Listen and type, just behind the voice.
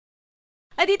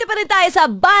Dito pa rin tayo sa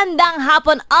Bandang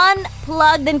Hapon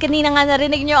Unplugged. Din kanina nga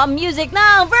narinig nyo ang music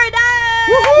ng Verdad!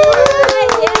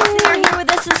 Yes, they're here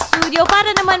with us sa studio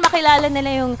para naman makilala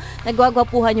nila yung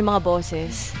nagwagwapuhan yung mga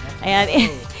boses. Ayan,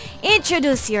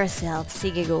 introduce yourself.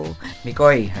 Sige, go.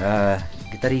 Mikoy,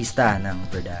 gitarista ng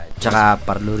Verdad. Tsaka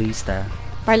parlorista.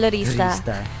 Parlorista.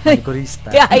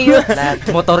 Manicurista. Ayos.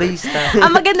 Motorista.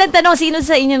 Ang magandang tanong, sino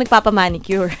sa inyo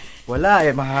nagpapamanicure? Wala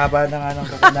mahaba na nga ng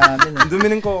kuko namin. Dumi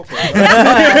ng koko.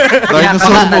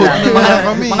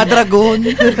 Mga dragon.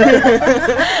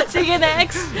 Sige,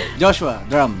 next. Joshua,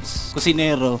 drums.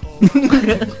 Kusinero.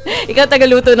 Ikaw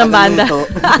tagaluto ng banda.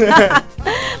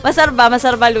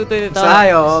 Masarba luto nito.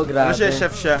 Sayo, grabe.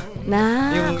 Chef siya.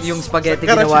 Nice. Yung spaghetti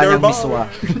ginawa niyang miswa.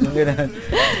 Yung ganun.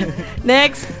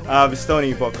 Next.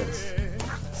 Bistoni vocals.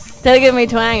 Talaga may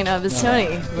twang, no?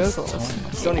 Bistoni vocals.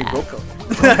 Bistoni vocals.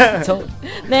 So,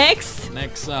 Next.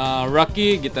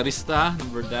 Rocky, gitarista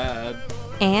ng Verdad.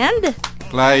 And?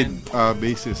 Clyde,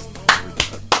 bassist.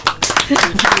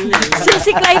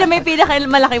 Si Clyde na may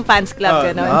pinakamalaking fans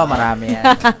club, gano'n? Oo, marami yan.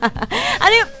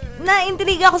 Ano yung,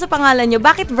 na-intriga ako sa pangalan nyo.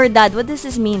 Bakit Verdad? What does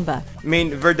this mean ba?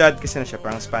 Verdad kasi na siya,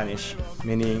 parang Spanish.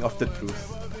 Meaning of the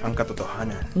truth. Ang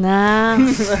katotohanan.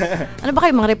 Nice. Ano ba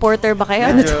kayo? Mga reporter ba kayo?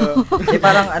 Ano to?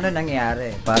 Parang ano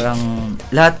nangyari. Parang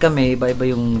lahat kami, iba-iba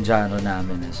yung genre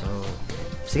namin. So,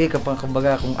 sige,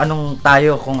 kumbaga, kung anong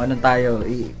tayo,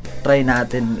 i-try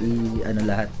natin,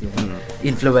 lahat yung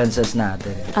influences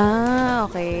natin.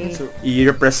 Okay. So,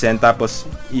 i-represent tapos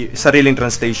sariling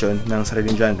translation ng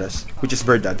sariling genres, which is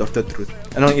Verdad, of the truth.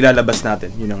 Anong ilalabas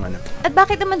natin? Yun ang ano. At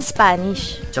bakit naman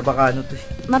Spanish? Chabacano to.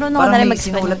 Marunong ka na rin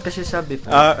mag-Spanish. Sinulat kasi siya before.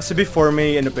 So before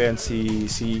may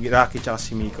si Rocky tsaka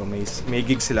si Miko, may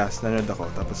gig sila, nanood ako.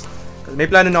 Tapos may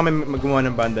plano na kami gumawa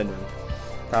ng banda nun.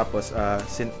 Tapos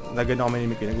nagano kami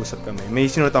ni Miko, nag-usap kami. May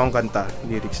sinulat akong kanta,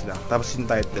 lyrics lang. Tapos yung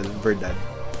title, Verdad.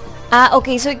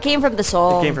 Okay, so it came from the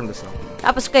song. It came from the song.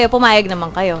 Tapos kayo, pumayag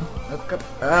naman kayo.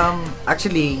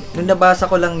 Actually, nung nabasa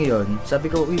ko lang yon,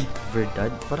 sabi ko, uy, Verdad,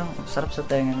 parang sarap sa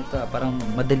tenga nito. Parang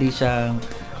madali siyang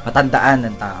matandaan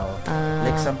ng tao.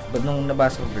 Like, nung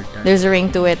nabasa ko Verdad. There's a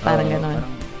ring to it, parang gano'n.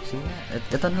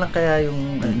 Ito na lang kaya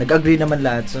yung, nag-agree naman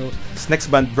lahat. So, next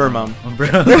band, Vermam.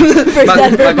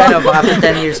 Baka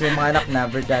 10 years may mga anak na,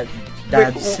 Verdad.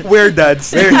 Dads. We're dads.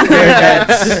 We're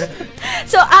dads.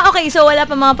 So, okay. So, wala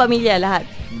pa mga pamilya lahat?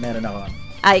 Meron ako.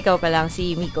 Ikaw pa lang,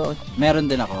 si Miko. Meron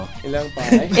din ako. Ilang pa?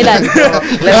 Ilan?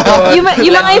 yung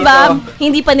mga iba,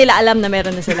 hindi pa nila alam na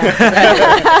meron na sila.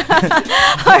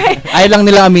 Alright. Ayaw lang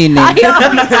nila aminin.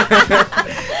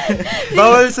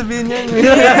 Bawal sabihin yan.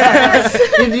 Yes.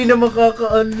 Hindi na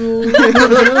makakaano.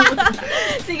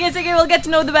 Sige, we'll get to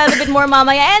know the band a bit more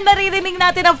mamaya. And maririnig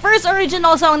natin ang first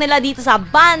original song nila dito sa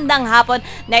Bandang Hapon.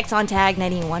 Next on Tag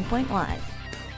 911.